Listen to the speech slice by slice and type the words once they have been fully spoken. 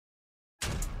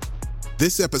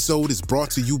This episode is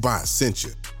brought to you by Essentia.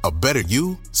 A better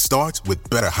you starts with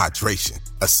better hydration.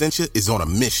 Essentia is on a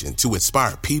mission to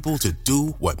inspire people to do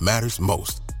what matters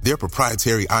most. Their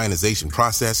proprietary ionization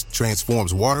process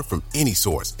transforms water from any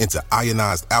source into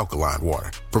ionized alkaline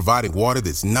water, providing water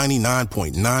that's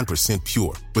 99.9%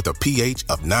 pure with a pH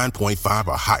of 9.5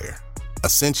 or higher.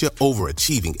 Essentia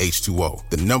overachieving H2O,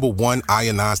 the #1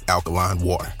 ionized alkaline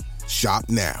water. Shop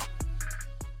now.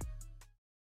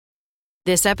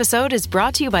 This episode is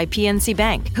brought to you by PNC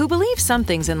Bank, who believes some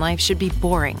things in life should be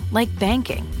boring, like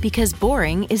banking, because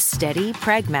boring is steady,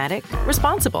 pragmatic,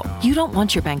 responsible. You don't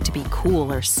want your bank to be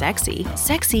cool or sexy.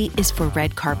 Sexy is for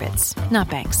red carpets,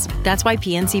 not banks. That's why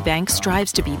PNC Bank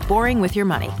strives to be boring with your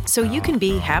money, so you can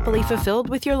be happily fulfilled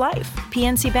with your life.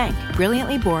 PNC Bank,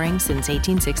 brilliantly boring since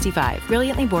 1865.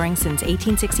 Brilliantly boring since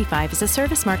 1865 is a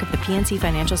service mark of the PNC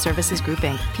Financial Services Group,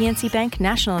 Inc., PNC Bank,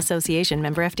 National Association,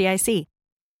 member FDIC.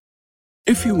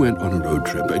 If you went on a road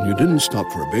trip and you didn't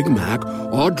stop for a Big Mac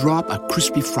or drop a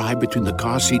crispy fry between the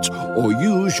car seats or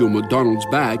use your McDonald's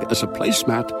bag as a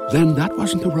placemat, then that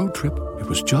wasn't a road trip. It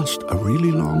was just a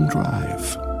really long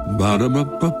drive.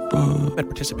 Ba-da-ba-ba-ba. At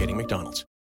participating McDonald's.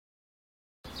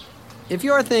 If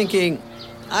you're thinking,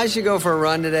 I should go for a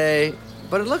run today,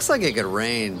 but it looks like it could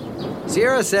rain,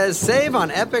 Sierra says save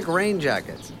on epic rain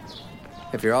jackets.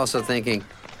 If you're also thinking,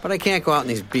 but I can't go out in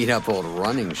these beat-up old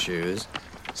running shoes,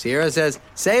 Sierra says,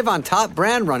 save on top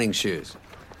brand running shoes.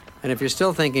 And if you're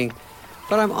still thinking,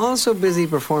 but I'm also busy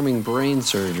performing brain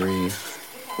surgery,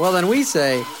 well, then we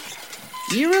say,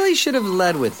 you really should have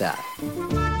led with that.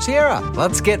 Sierra,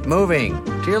 let's get moving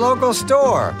to your local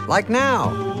store, like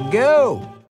now. Go!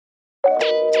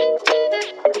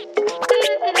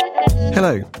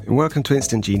 Hello, and welcome to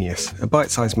Instant Genius, a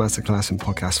bite-sized masterclass in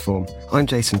podcast form. I'm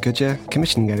Jason Goodyear,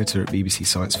 commissioning editor at BBC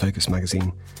Science Focus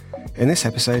magazine. In this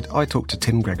episode, I talk to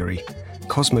Tim Gregory,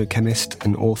 cosmochemist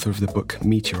and author of the book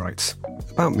Meteorites,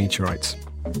 about meteorites.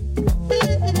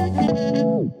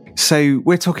 So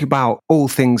we're talking about all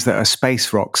things that are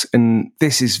space rocks, and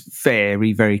this is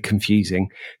very, very confusing.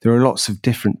 There are lots of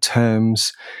different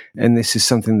terms, and this is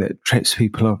something that trips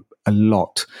people up a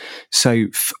lot. So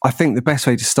I think the best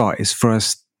way to start is for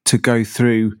us to go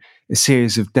through a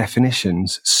series of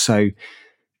definitions. So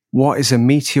what is a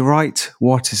meteorite?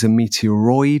 What is a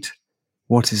meteoroid?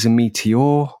 What is a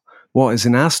meteor? What is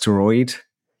an asteroid?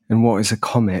 And what is a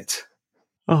comet?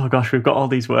 Oh gosh, we've got all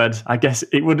these words. I guess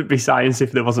it wouldn't be science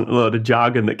if there wasn't a load of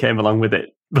jargon that came along with it.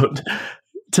 But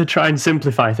to try and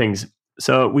simplify things,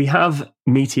 so we have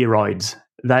meteoroids.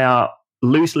 They are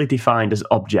loosely defined as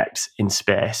objects in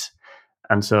space.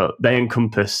 And so they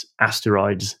encompass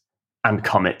asteroids and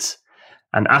comets.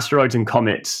 And asteroids and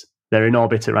comets, they're in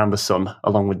orbit around the sun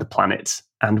along with the planets.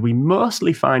 And we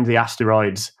mostly find the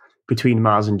asteroids between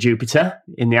Mars and Jupiter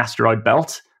in the asteroid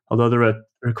belt, although there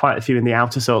are quite a few in the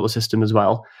outer solar system as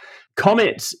well.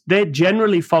 Comets, they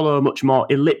generally follow much more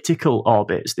elliptical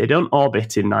orbits. They don't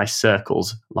orbit in nice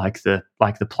circles like the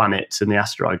planets and the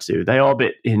asteroids do. They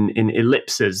orbit in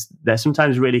ellipses. They're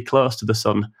sometimes really close to the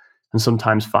sun and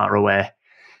sometimes far away.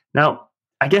 Now,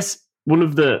 I guess one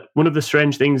of the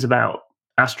strange things about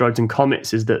asteroids and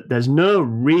comets is that there's no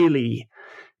really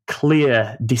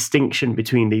clear distinction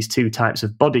between these two types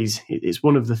of bodies. It's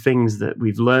one of the things that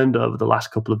we've learned over the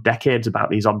last couple of decades about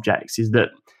these objects is that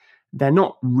they're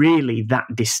not really that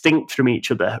distinct from each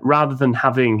other. Rather than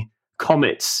having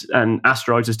comets and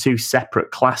asteroids as two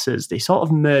separate classes, they sort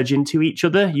of merge into each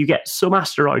other. You get some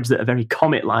asteroids that are very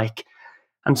comet-like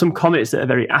and some comets that are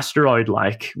very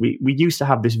asteroid-like. We used to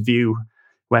have this view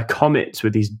where comets were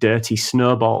these dirty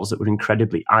snowballs that were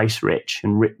incredibly ice-rich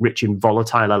and rich in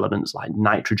volatile elements like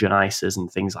nitrogen ices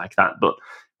and things like that. But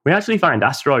we actually find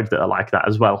asteroids that are like that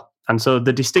as well. And so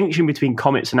the distinction between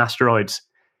comets and asteroids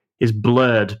is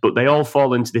blurred, but they all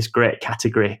fall into this great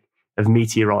category of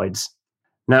meteoroids.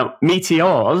 Now,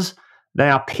 meteors, they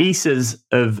are pieces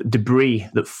of debris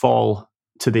that fall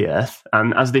to the Earth,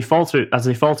 and as they fall through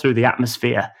the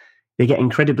atmosphere, they get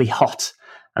incredibly hot.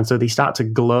 And so they start to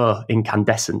glow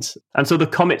incandescent. And so the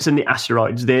comets and the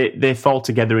asteroids, they fall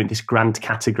together in this grand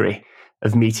category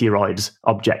of meteoroids,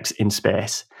 objects in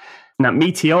space. Now,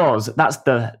 meteors, that's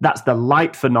the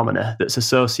light phenomena that's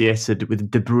associated with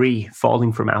debris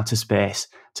falling from outer space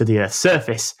to the Earth's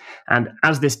surface. And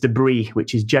as this debris,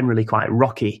 which is generally quite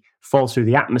rocky, falls through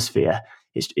the atmosphere,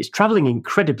 it's traveling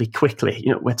incredibly quickly.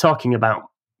 We're talking about,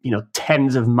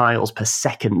 tens of miles per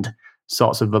second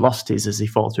sorts of velocities as they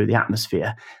fall through the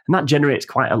atmosphere. And that generates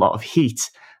quite a lot of heat.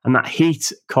 And that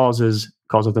heat causes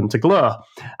them to glow.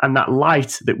 And that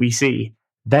light that we see,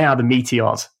 they are the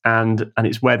meteors. And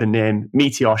it's where the name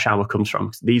meteor shower comes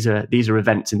from. These are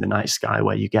events in the night sky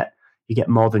where you get you get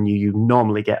more than you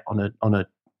normally get on a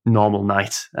normal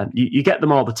night. And you get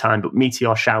them all the time, but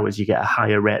meteor showers, you get a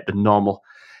higher rate than normal.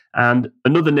 And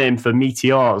another name for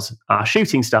meteors are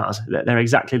shooting stars. They're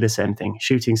exactly the same thing.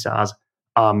 Shooting stars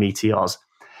are meteors.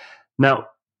 Now,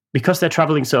 because they're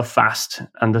traveling so fast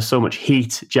and there's so much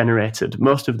heat generated,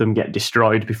 most of them get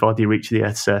destroyed before they reach the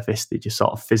Earth's surface. They just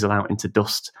sort of fizzle out into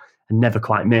dust and never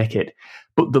quite make it.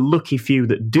 But the lucky few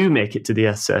that do make it to the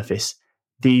Earth's surface,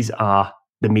 these are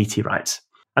the meteorites.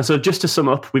 And so just to sum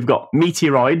up, we've got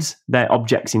meteoroids, they're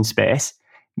objects in space.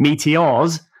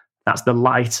 Meteors, that's the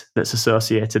light that's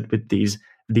associated with these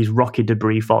rocky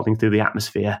debris falling through the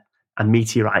atmosphere. And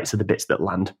meteorites are the bits that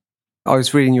land. I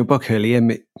was reading your book earlier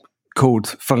called,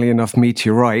 funnily enough,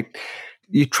 Meteorite.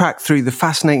 You track through the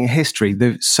fascinating history.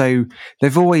 So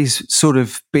they've always sort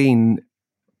of been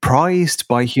prized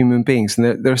by human beings.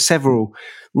 And there are several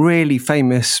really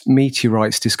famous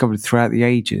meteorites discovered throughout the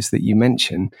ages that you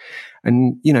mentioned.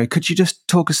 And, could you just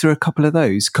talk us through a couple of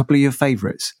those, a couple of your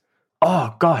favourites?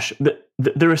 Oh, gosh,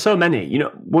 there are so many.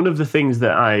 One of the things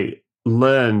that I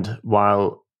learned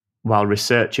while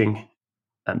researching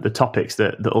the topics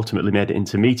that ultimately made it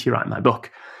into Meteorite, my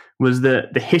book, was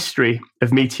that the history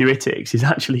of meteoritics is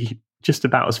actually just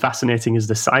about as fascinating as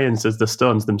the science, as the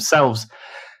stones themselves.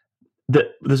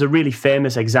 There's a really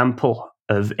famous example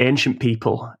of ancient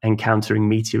people encountering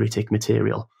meteoritic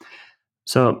material.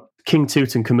 So King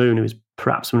Tutankhamun, who is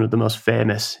perhaps one of the most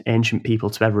famous ancient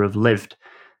people to ever have lived,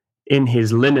 in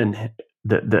his linen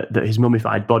that his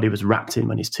mummified body was wrapped in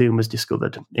when his tomb was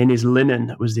discovered, in his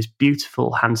linen was this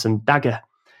beautiful, handsome dagger.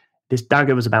 This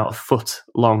dagger was about a foot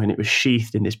long and it was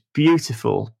sheathed in this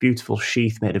beautiful, beautiful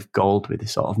sheath made of gold with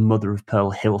this sort of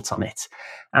mother-of-pearl hilt on it.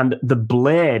 And the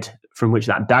blade from which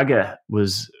that dagger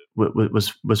was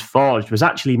forged was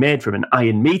actually made from an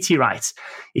iron meteorite.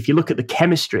 If you look at the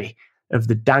chemistry of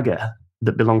the dagger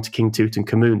that belonged to King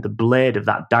Tutankhamun, the blade of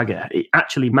that dagger, it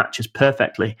actually matches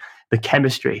perfectly the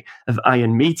chemistry of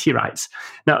iron meteorites.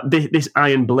 Now, this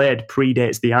iron blade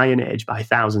predates the Iron Age by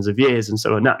thousands of years, and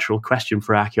so a natural question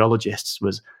for archaeologists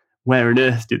was, where on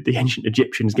earth did the ancient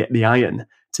Egyptians get the iron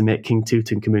to make King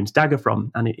Tutankhamun's dagger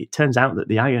from? And it turns out that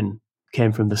the iron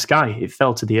came from the sky. It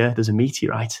fell to the earth as a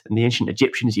meteorite, and the ancient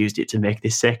Egyptians used it to make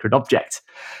this sacred object.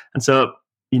 And so,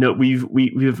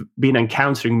 we've been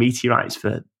encountering meteorites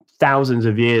for thousands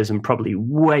of years and probably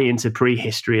way into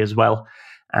prehistory as well.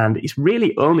 And it's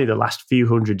really only the last few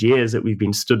hundred years that we've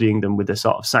been studying them with a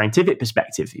sort of scientific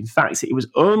perspective. In fact, it was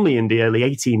only in the early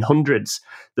 1800s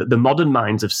that the modern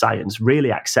minds of science really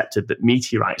accepted that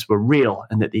meteorites were real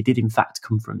and that they did in fact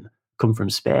come from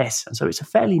space. And so it's a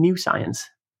fairly new science.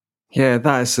 Yeah,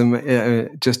 that is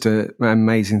just an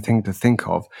amazing thing to think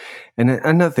of. And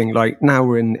another thing, like now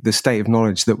we're in the state of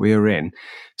knowledge that we are in.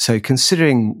 So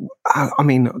considering,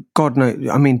 God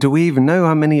knows, do we even know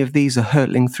how many of these are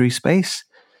hurtling through space?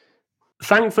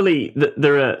 Thankfully,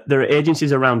 there are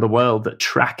agencies around the world that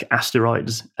track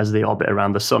asteroids as they orbit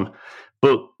around the sun.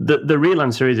 But the real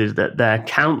answer is that they're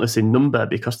countless in number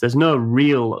because there's no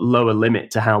real lower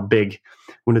limit to how big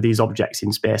one of these objects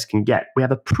in space can get. We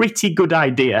have a pretty good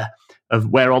idea of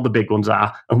where all the big ones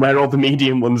are and where all the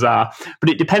medium ones are. But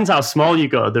it depends how small you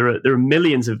go. There are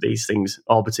millions of these things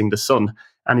orbiting the sun.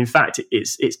 And in fact,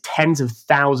 it's tens of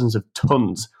thousands of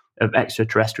tons of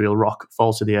extraterrestrial rock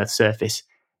falls to the Earth's surface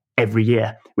every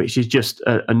year, which is just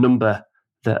a number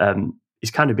that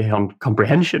is kind of beyond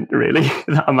comprehension, really,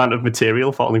 that amount of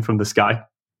material falling from the sky.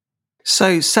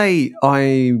 So say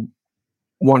I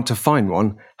want to find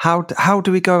one, how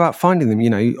do we go about finding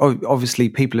them? Obviously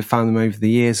people have found them over the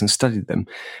years and studied them.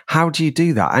 How do you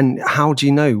do that? And how do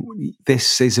you know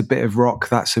this is a bit of rock,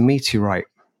 that's a meteorite?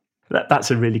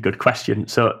 That's a really good question.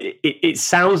 So it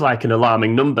sounds like an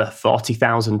alarming number,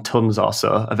 40,000 tons or so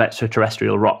of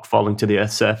extraterrestrial rock falling to the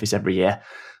Earth's surface every year.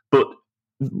 But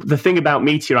the thing about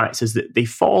meteorites is that they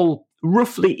fall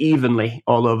roughly evenly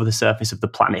all over the surface of the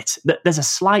planet. There's a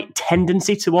slight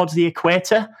tendency towards the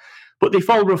equator, but they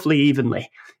fall roughly evenly,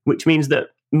 which means that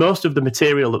most of the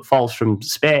material that falls from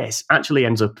space actually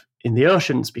ends up in the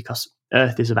oceans because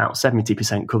Earth is about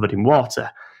 70% covered in water.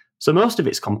 So most of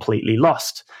it's completely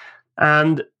lost.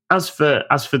 And as for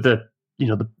the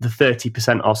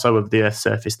 30% or so of the Earth's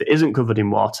surface that isn't covered in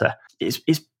water, it's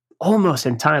almost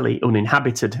entirely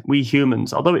uninhabited. We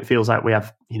humans, although it feels like we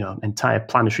have entire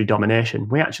planetary domination,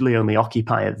 we actually only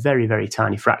occupy a very, very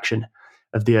tiny fraction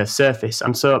of the Earth's surface.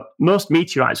 And so most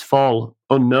meteorites fall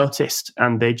unnoticed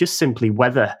and they just simply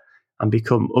weather and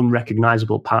become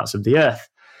unrecognizable parts of the Earth.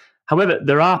 However,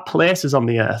 there are places on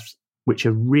the Earth which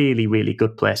are really, really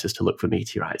good places to look for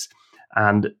meteorites.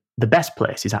 And the best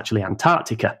place is actually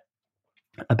Antarctica.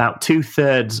 About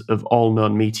 2/3 of all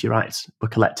known meteorites were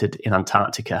collected in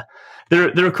Antarctica. There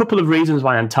are a couple of reasons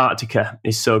why Antarctica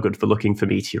is so good for looking for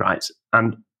meteorites.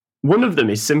 And one of them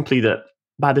is simply that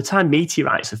by the time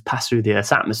meteorites have passed through the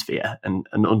Earth's atmosphere and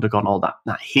undergone all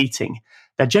that heating,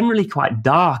 they're generally quite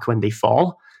dark when they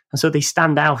fall. And so they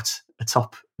stand out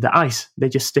atop the ice. They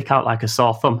just stick out like a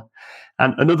sore thumb.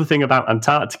 And another thing about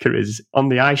Antarctica is on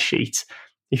the ice sheet,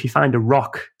 if you find a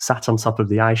rock sat on top of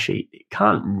the ice sheet, it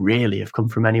can't really have come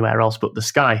from anywhere else but the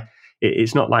sky.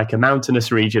 It's not like a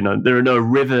mountainous region. There are no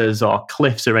rivers or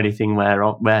cliffs or anything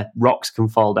where rocks can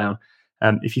fall down.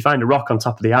 If you find a rock on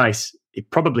top of the ice, it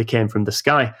probably came from the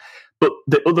sky. But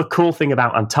the other cool thing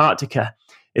about Antarctica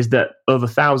is that over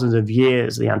thousands of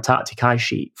years, the Antarctic ice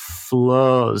sheet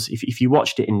flows. If you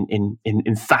watched it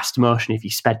in fast motion, if you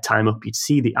sped time up, you'd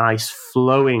see the ice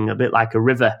flowing a bit like a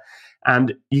river.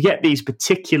 And you get these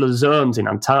particular zones in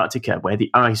Antarctica where the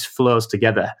ice flows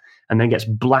together and then gets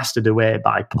blasted away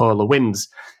by polar winds.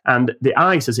 And the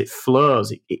ice, as it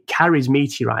flows, it carries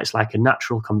meteorites like a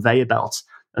natural conveyor belt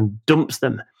and dumps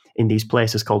them in these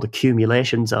places called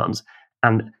accumulation zones.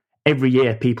 And every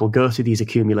year, people go to these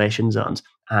accumulation zones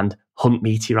and hunt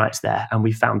meteorites there. And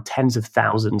we found tens of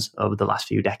thousands over the last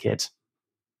few decades.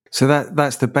 So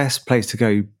that's the best place to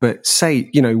go. But say,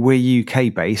 we're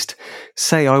UK based.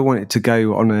 Say I wanted to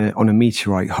go on a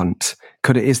meteorite hunt.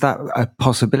 Is that a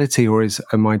possibility, or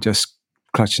am I just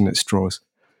clutching at straws?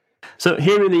 So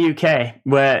here in the UK,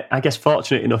 we're, I guess,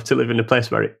 fortunate enough to live in a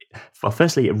place where,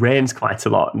 firstly, it rains quite a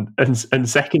lot, and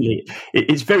secondly,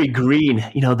 it's very green.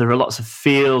 There are lots of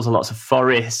fields, lots of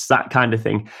forests, that kind of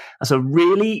thing. And so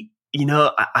really,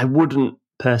 I wouldn't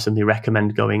personally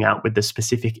recommend going out with the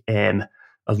specific aim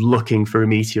of looking for a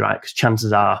meteorite, because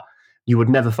chances are you would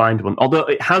never find one. Although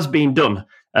it has been done.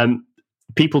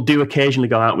 People do occasionally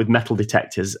go out with metal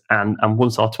detectors, and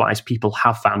once or twice people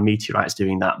have found meteorites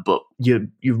doing that, but you're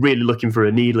really looking for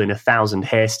a needle in 1,000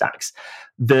 haystacks.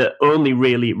 The only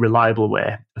really reliable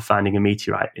way of finding a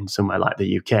meteorite in somewhere like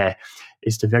the UK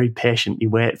is to very patiently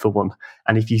wait for one.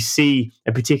 And if you see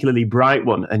a particularly bright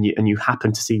one and you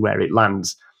happen to see where it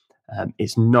lands,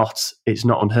 it's not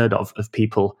unheard of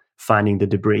people finding the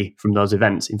debris from those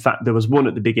events. In fact, there was one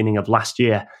at the beginning of last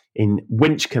year in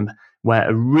Winchcombe where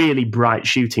a really bright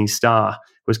shooting star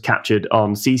was captured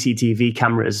on CCTV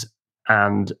cameras,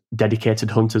 and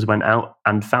dedicated hunters went out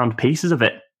and found pieces of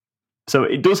it. So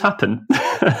it does happen.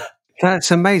 That's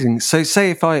amazing. So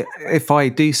say if I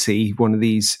do see one of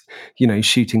these,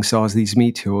 shooting stars, these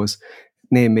meteors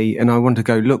near me, and I want to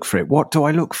go look for it, what do I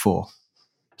look for?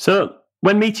 So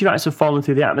when meteorites have fallen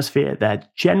through the atmosphere, they're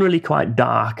generally quite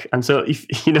dark. And so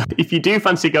if you do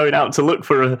fancy going out to look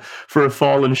for a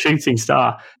fallen shooting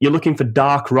star, you're looking for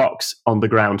dark rocks on the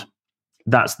ground.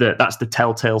 That's the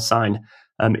telltale sign.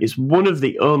 It's one of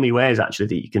the only ways actually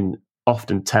that you can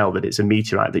often tell that it's a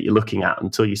meteorite that you're looking at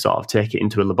until you sort of take it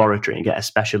into a laboratory and get a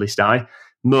specialist eye.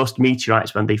 Most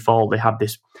meteorites, when they fall, they have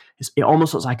this, it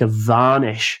almost looks like a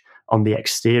varnish on the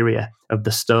exterior of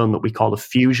the stone that we call a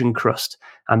fusion crust.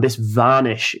 And this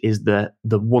varnish is the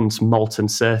once molten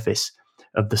surface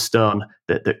of the stone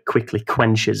that quickly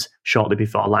quenches shortly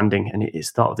before landing. And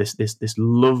it's sort of this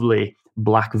lovely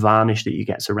black varnish that you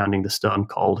get surrounding the stone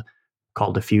called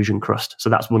a fusion crust. So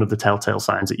that's one of the telltale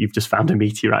signs that you've just found a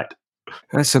meteorite.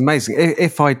 That's amazing.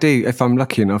 If I'm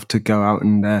lucky enough to go out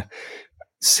and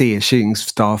see a shooting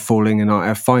star falling and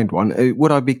I find one,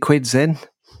 would I be quids in?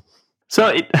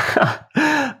 So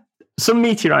some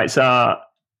meteorites are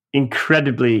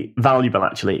incredibly valuable,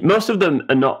 actually. Most of them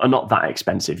are not that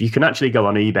expensive. You can actually go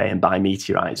on eBay and buy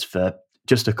meteorites for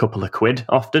just a couple of quid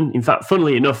often. In fact,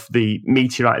 funnily enough, the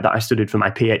meteorite that I studied for my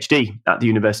PhD at the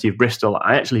University of Bristol,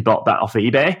 I actually bought that off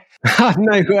eBay.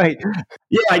 No way.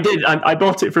 Yeah, I did. I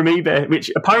bought it from eBay,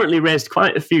 which apparently raised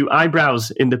quite a few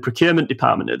eyebrows in the procurement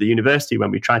department at the university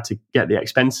when we tried to get the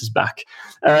expenses back.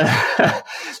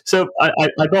 So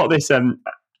I bought this.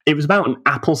 It was about an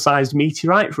apple-sized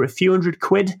meteorite for a few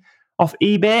 £100 off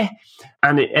eBay,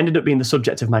 and it ended up being the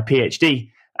subject of my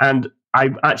PhD. And I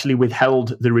actually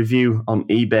withheld the review on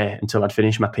eBay until I'd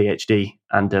finished my PhD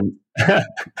and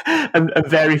and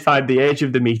verified the age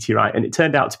of the meteorite. And it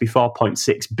turned out to be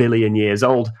 4.6 billion years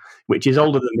old, which is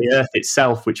older than the Earth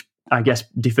itself, which I guess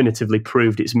definitively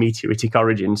proved its meteoritic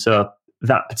origin. So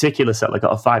that particular seller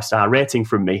got a 5-star rating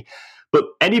from me. But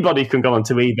anybody can go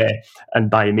onto eBay and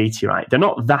buy a meteorite. They're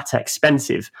not that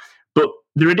expensive, but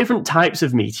there are different types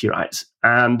of meteorites,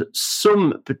 and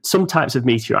some types of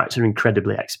meteorites are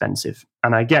incredibly expensive.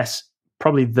 And I guess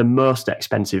probably the most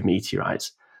expensive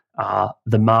meteorites are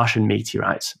the Martian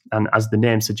meteorites. And as the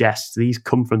name suggests, these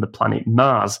come from the planet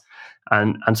Mars.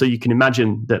 And so you can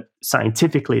imagine that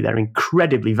scientifically they're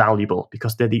incredibly valuable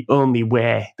because they're the only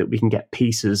way that we can get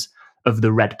pieces of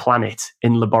the red planet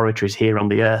in laboratories here on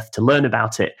the Earth to learn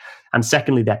about it. And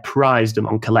secondly, they're prized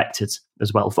among collectors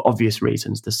as well for obvious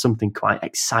reasons. There's something quite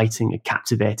exciting and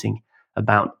captivating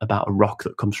about a rock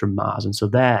that comes from Mars. And so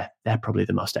they're probably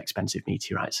the most expensive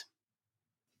meteorites.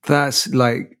 That's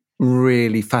like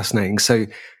really fascinating. So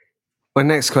my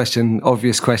next question,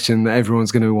 obvious question that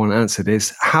everyone's going to want answered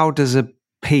is, how does a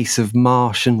piece of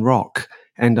Martian rock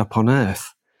end up on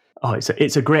Earth? Oh,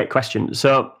 it's a great question.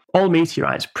 So all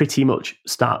meteorites pretty much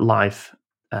start life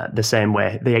the same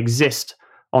way. They exist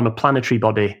on a planetary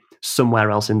body somewhere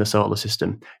else in the solar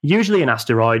system, usually an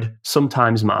asteroid,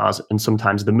 sometimes Mars, and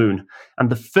sometimes the moon.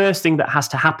 And the first thing that has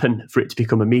to happen for it to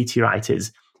become a meteorite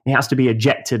is it has to be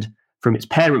ejected from its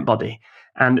parent body.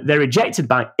 And they're ejected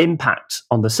by impact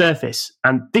on the surface.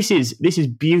 And this is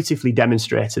beautifully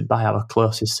demonstrated by our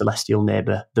closest celestial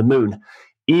neighbour, the moon.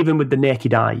 Even with the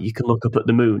naked eye, you can look up at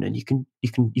the moon and you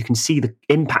can see the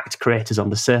impact craters on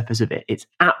the surface of it. It's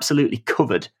absolutely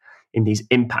covered in these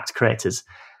impact craters.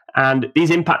 And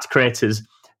these impact craters,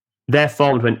 they're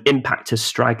formed when impactors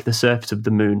strike the surface of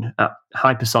the moon at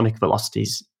hypersonic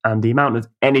velocities. And the amount of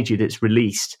energy that's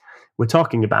released, we're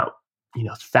talking about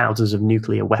thousands of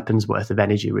nuclear weapons worth of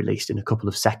energy released in a couple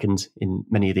of seconds in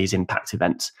many of these impact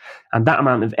events. And that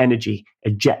amount of energy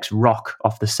ejects rock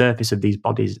off the surface of these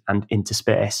bodies and into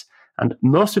space. And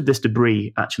most of this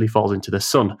debris actually falls into the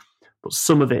sun, but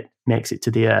some of it makes it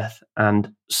to the Earth,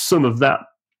 and some of that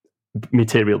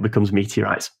material becomes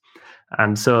meteorites.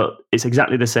 And so it's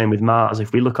exactly the same with Mars.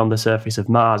 If we look on the surface of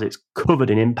Mars, it's covered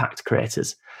in impact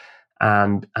craters.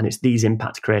 And it's these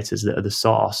impact craters that are the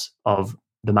source of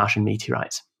the Martian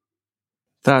meteorites.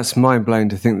 That's mind-blowing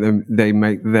to think that they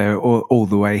make their all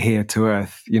the way here to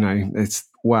Earth. It's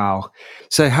wow.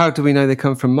 So how do we know they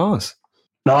come from Mars?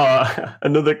 Oh,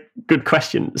 another good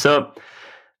question. So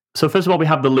first of all, we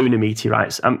have the lunar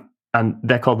meteorites, and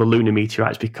they're called the lunar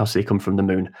meteorites because they come from the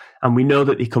moon. And we know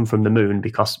that they come from the moon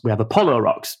because we have Apollo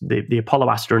rocks. The Apollo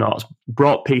astronauts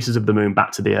brought pieces of the moon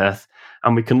back to the Earth,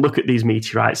 and we can look at these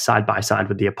meteorites side by side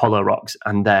with the Apollo rocks,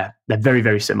 and they're very,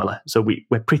 very similar. So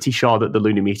we're pretty sure that the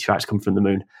lunar meteorites come from the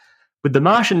moon. With the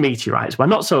Martian meteorites, we're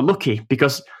not so lucky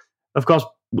because, of course,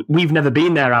 we've never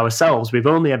been there ourselves. We've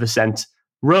only ever sent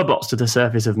robots to the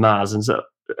surface of Mars. And so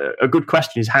a good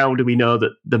question is, how do we know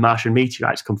that the Martian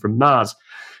meteorites come from Mars?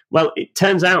 Well, it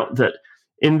turns out that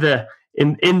in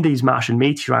these Martian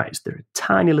meteorites, there are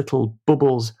tiny little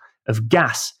bubbles of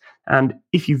gas. And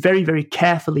if you very, very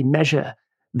carefully measure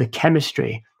the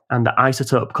chemistry and the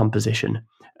isotope composition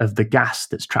of the gas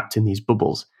that's trapped in these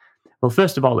bubbles, well,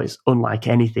 first of all, it's unlike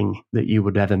anything that you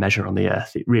would ever measure on the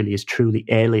Earth. It really is truly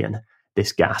alien,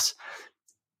 this gas.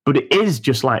 But it is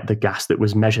just like the gas that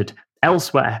was measured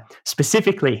elsewhere.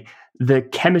 Specifically, the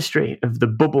chemistry of the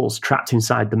bubbles trapped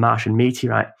inside the Martian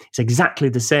meteorite is exactly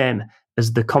the same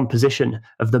as the composition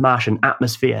of the Martian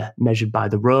atmosphere measured by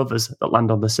the rovers that land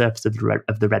on the surface of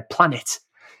the red planet.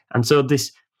 And so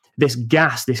this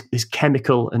gas, this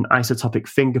chemical and isotopic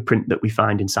fingerprint that we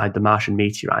find inside the Martian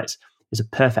meteorites is a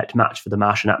perfect match for the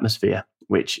Martian atmosphere,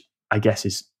 which I guess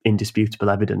is indisputable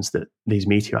evidence that these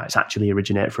meteorites actually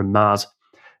originate from Mars,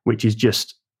 which is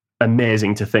just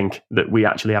amazing to think that we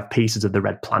actually have pieces of the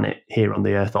red planet here on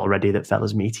the Earth already that fell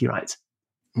as meteorites.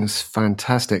 That's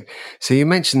fantastic. So you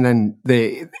mentioned then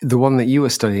the one that you were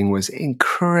studying was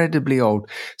incredibly old.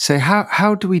 So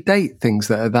how do we date things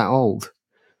that are that old?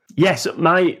 Yes,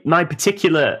 my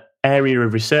particular area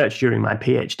of research during my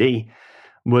PhD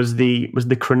was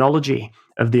the chronology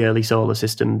of the early solar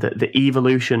system, the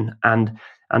evolution, and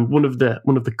one of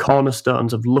the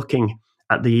cornerstones of looking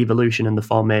at the evolution and the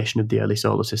formation of the early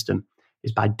solar system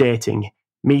is by dating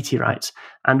meteorites.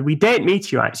 And we date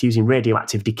meteorites using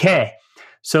radioactive decay.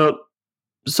 So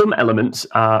some elements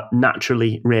are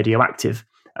naturally radioactive,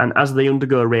 and as they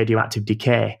undergo radioactive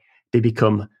decay, they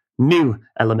become new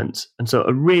elements. And so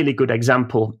a really good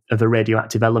example of a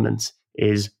radioactive element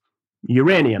is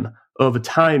uranium. Over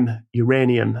time,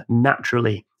 uranium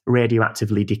naturally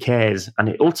radioactively decays, and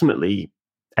it ultimately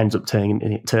ends up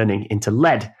turning into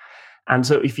lead. And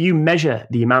so if you measure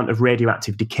the amount of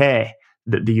radioactive decay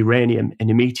that the uranium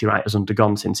in a meteorite has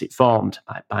undergone since it formed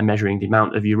by measuring the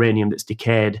amount of uranium that's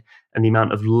decayed and the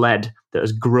amount of lead that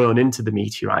has grown into the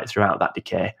meteorite throughout that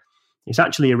decay, it's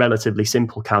actually a relatively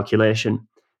simple calculation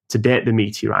to date the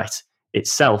meteorite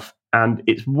itself. And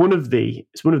it's one of the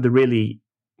really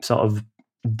sort of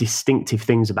distinctive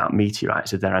things about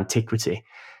meteorites of their antiquity.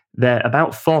 They're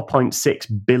about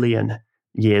 4.6 billion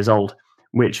years old,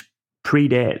 which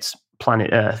predates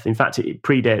planet Earth. In fact, it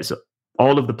predates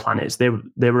all of the planets. They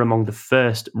were among the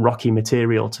first rocky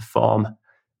material to form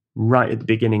right at the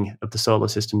beginning of the solar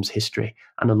system's history.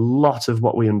 And a lot of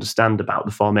what we understand about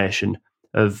the formation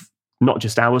of not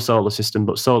just our solar system,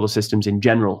 but solar systems in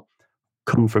general,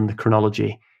 come from the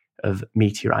chronology of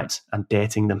meteorites and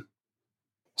dating them.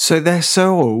 So they're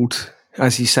so old,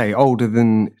 as you say, older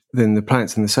than the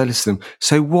planets in the solar system.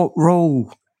 So what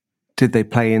role did they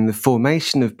play in the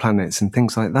formation of planets and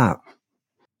things like that?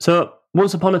 So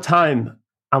once upon a time,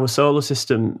 our solar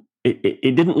system,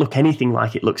 it didn't look anything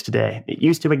like it looks today. It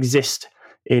used to exist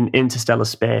in interstellar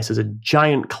space as a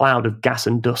giant cloud of gas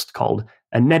and dust called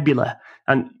a nebula.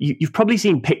 And you've probably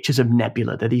seen pictures of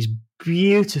nebula. They're these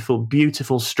beautiful,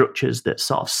 beautiful structures that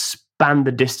sort of span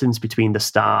the distance between the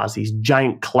stars, these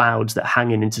giant clouds that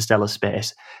hang in interstellar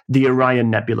space. The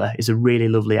Orion Nebula is a really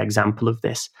lovely example of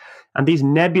this. And these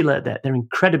nebula, they're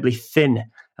incredibly thin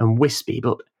and wispy,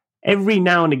 but every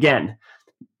now and again,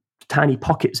 tiny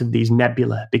pockets of these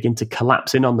nebula begin to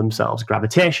collapse in on themselves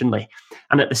gravitationally.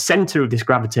 And at the center of this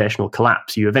gravitational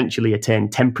collapse, you eventually attain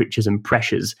temperatures and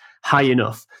pressures high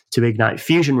enough to ignite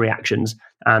fusion reactions,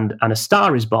 and a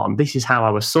star is born. This is how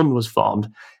our sun was formed.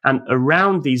 And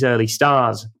around these early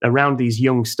stars, around these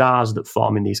young stars that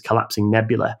form in these collapsing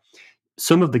nebula,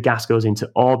 some of the gas goes into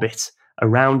orbit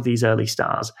around these early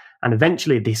stars. And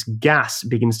eventually this gas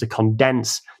begins to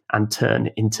condense and turn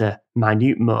into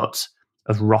minute motes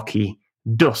of rocky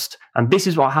dust. And this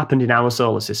is what happened in our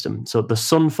solar system. So the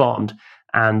sun formed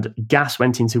and gas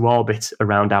went into orbit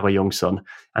around our young sun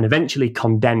and eventually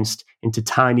condensed into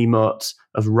tiny motes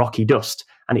of rocky dust.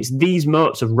 And it's these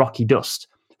motes of rocky dust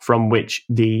from which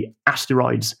the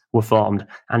asteroids were formed.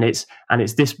 And it's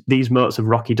these motes of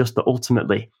rocky dust that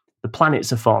ultimately the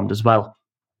planets are formed as well.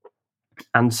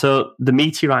 And so the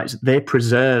meteorites, they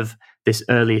preserve this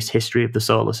earliest history of the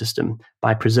solar system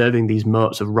by preserving these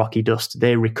motes of rocky dust.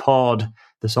 They record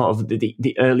the sort of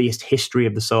the earliest history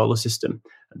of the solar system,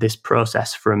 this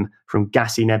process from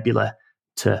gassy nebula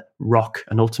to rock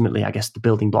and ultimately, I guess, the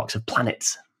building blocks of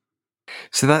planets.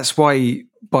 So that's why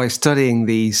by studying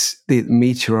the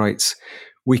meteorites,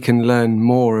 we can learn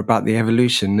more about the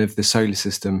evolution of the solar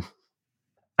system.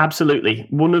 Absolutely.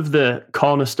 One of the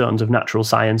cornerstones of natural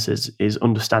sciences is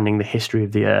understanding the history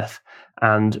of the Earth.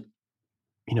 And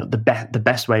the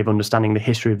best way of understanding the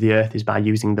history of the Earth is by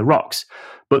using the rocks.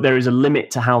 But there is a limit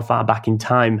to how far back in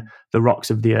time the rocks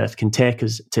of the Earth can take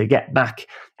us to get back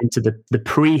into the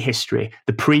prehistory,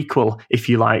 the prequel, if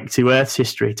you like, to Earth's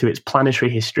history, to its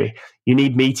planetary history. You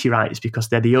need meteorites because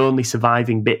they're the only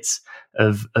surviving bits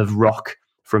of rock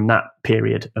from that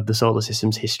period of the solar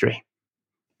system's history.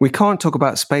 We can't talk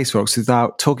about space rocks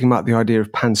without talking about the idea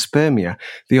of panspermia,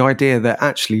 the idea that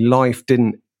actually life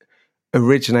didn't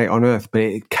originate on Earth, but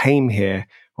it came here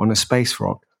on a space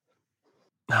rock.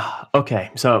 Okay,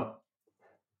 so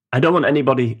I don't want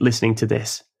anybody listening to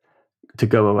this to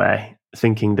go away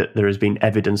thinking that there has been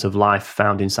evidence of life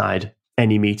found inside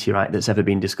any meteorite that's ever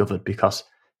been discovered, because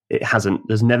it hasn't.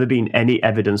 There's never been any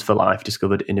evidence for life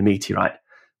discovered in a meteorite.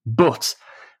 But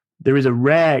there is a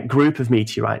rare group of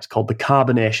meteorites called the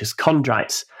carbonaceous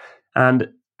chondrites. And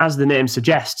as the name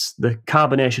suggests, the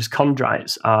carbonaceous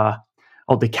chondrites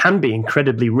they can be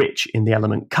incredibly rich in the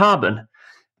element carbon.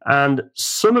 And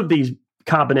some of these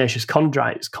carbonaceous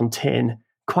chondrites contain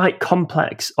quite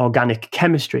complex organic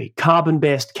chemistry,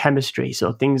 carbon-based chemistry,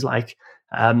 so things like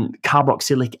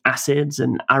carboxylic acids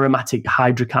and aromatic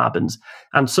hydrocarbons.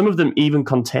 And some of them even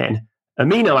contain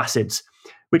amino acids,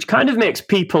 which kind of makes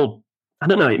people, I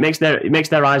don't know, it makes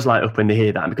their eyes light up when they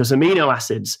hear that, because amino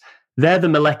acids, they're the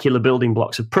molecular building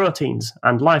blocks of proteins,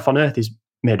 and life on Earth is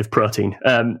made of protein.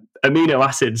 Amino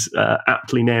acids,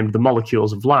 aptly named the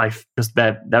molecules of life, because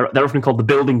they're often called the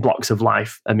building blocks of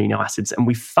life, amino acids, and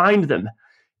we find them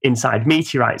inside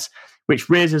meteorites, which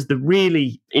raises the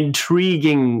really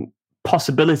intriguing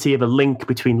possibility of a link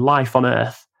between life on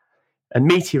Earth and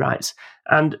meteorites.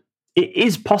 And it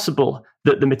is possible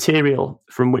that the material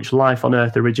from which life on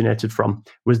Earth originated from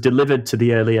was delivered to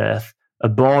the early Earth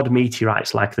aboard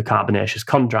meteorites like the carbonaceous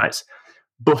chondrites.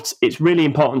 But it's really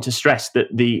important to stress that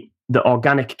the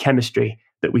organic chemistry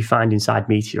that we find inside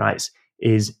meteorites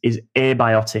is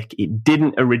abiotic. It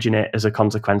didn't originate as a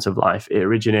consequence of life. It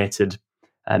originated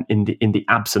in the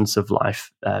absence of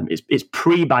life. It's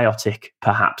prebiotic,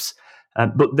 perhaps,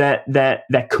 but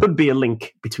there could be a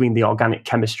link between the organic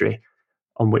chemistry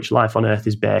on which life on Earth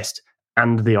is based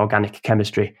and the organic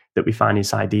chemistry that we find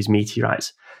inside these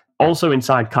meteorites. Also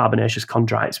inside carbonaceous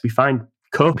chondrites, we find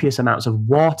copious amounts of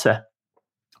water,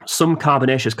 some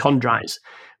carbonaceous chondrites,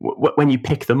 when you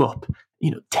pick them up,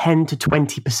 10 to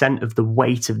 20% of the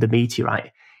weight of the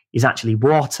meteorite is actually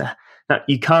water. Now,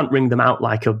 you can't wring them out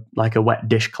like a wet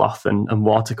dishcloth and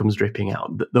water comes dripping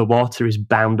out. The water is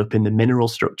bound up in the mineral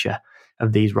structure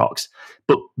of these rocks.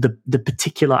 But the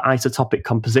particular isotopic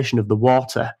composition of the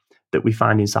water that we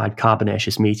find inside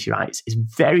carbonaceous meteorites is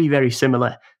very, very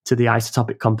similar to the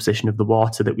isotopic composition of the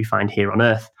water that we find here on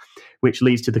Earth, which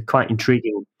leads to the quite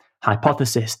intriguing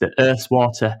hypothesis that Earth's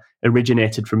water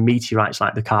originated from meteorites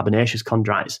like the carbonaceous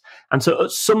chondrites. And so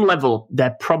at some level,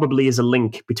 there probably is a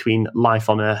link between life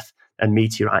on Earth and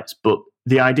meteorites. But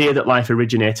the idea that life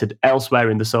originated elsewhere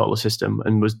in the solar system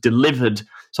and was delivered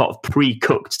sort of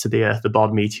pre-cooked to the Earth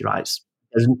aboard meteorites,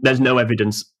 there's no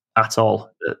evidence at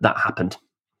all that happened.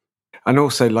 And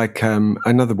also,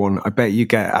 another one, I bet you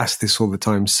get asked this all the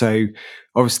time. So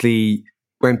obviously,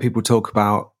 when people talk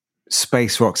about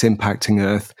space rocks impacting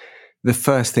Earth, the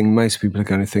first thing most people are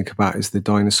going to think about is the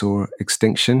dinosaur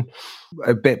extinction.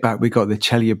 A bit back, we got the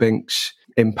Chelyabinsk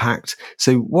impact.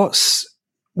 So what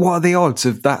are the odds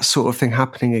of that sort of thing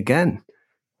happening again?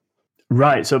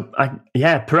 Right. So,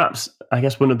 perhaps, I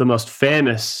guess one of the most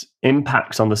famous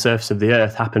impacts on the surface of the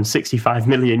Earth happened 65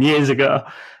 million years ago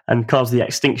and caused the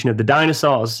extinction of the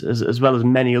dinosaurs, as well as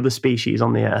many other species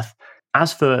on the Earth.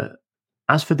 As for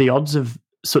the odds of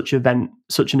such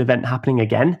an event happening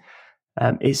again,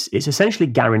 it's essentially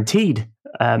guaranteed.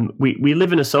 We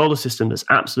live in a solar system that's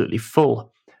absolutely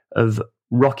full of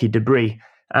rocky debris,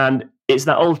 and it's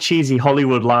that old cheesy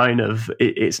Hollywood line of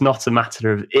it's not a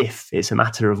matter of if, it's a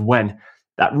matter of when.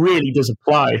 That really does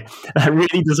apply. That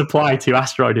really does apply to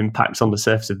asteroid impacts on the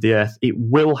surface of the Earth. It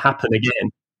will happen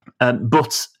again.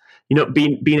 But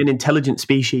being an intelligent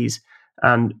species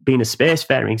and being a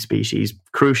spacefaring species,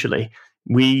 crucially,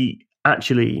 we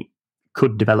actually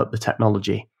could develop the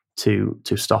technology to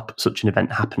stop such an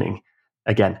event happening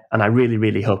again. And I really,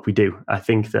 really hope we do. I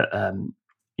think that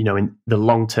in the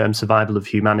long-term survival of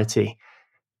humanity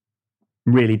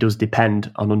really does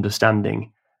depend on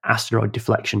understanding asteroid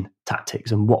deflection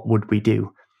tactics and what would we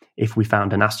do if we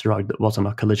found an asteroid that was on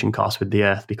a collision course with the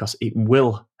Earth, because it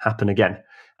will happen again.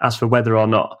 As for whether or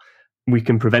not we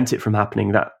can prevent it from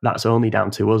happening, that's only down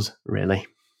to us, really.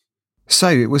 So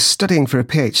it was studying for a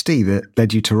PhD that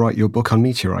led you to write your book on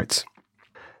meteorites.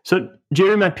 So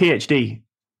during my PhD,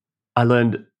 I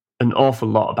learned an awful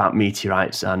lot about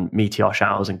meteorites and meteor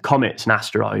showers and comets and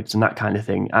asteroids and that kind of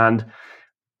thing. And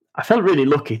I felt really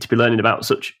lucky to be learning about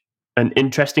such an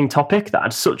interesting topic that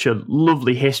had such a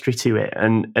lovely history to it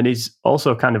and is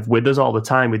also kind of with us all the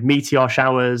time, with meteor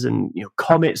showers and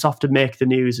comets often make the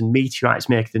news and meteorites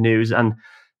make the news. And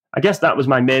I guess that was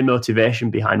my main motivation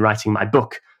behind writing my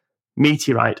book,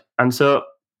 Meteorite. And so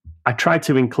I tried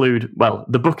to include,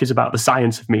 the book is about the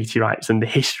science of meteorites and the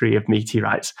history of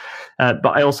meteorites, but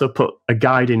I also put a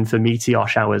guide in for meteor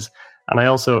showers, and I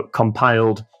also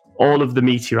compiled all of the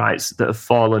meteorites that have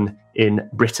fallen in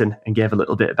Britain and gave a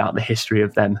little bit about the history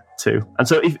of them too. And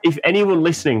so if anyone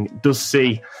listening does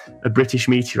see a British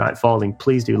meteorite falling,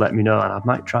 please do let me know, and I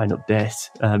might try and update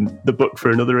the book for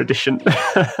another edition.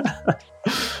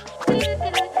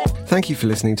 Thank you for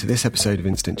listening to this episode of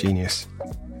Instant Genius.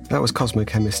 That was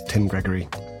cosmochemist Tim Gregory.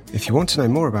 If you want to know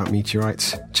more about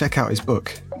meteorites, check out his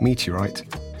book, Meteorite,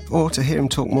 or to hear him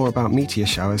talk more about meteor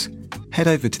showers, head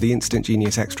over to the Instant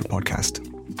Genius Extra podcast.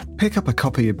 Pick up a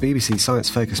copy of BBC Science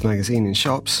Focus magazine in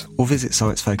shops or visit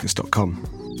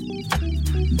sciencefocus.com.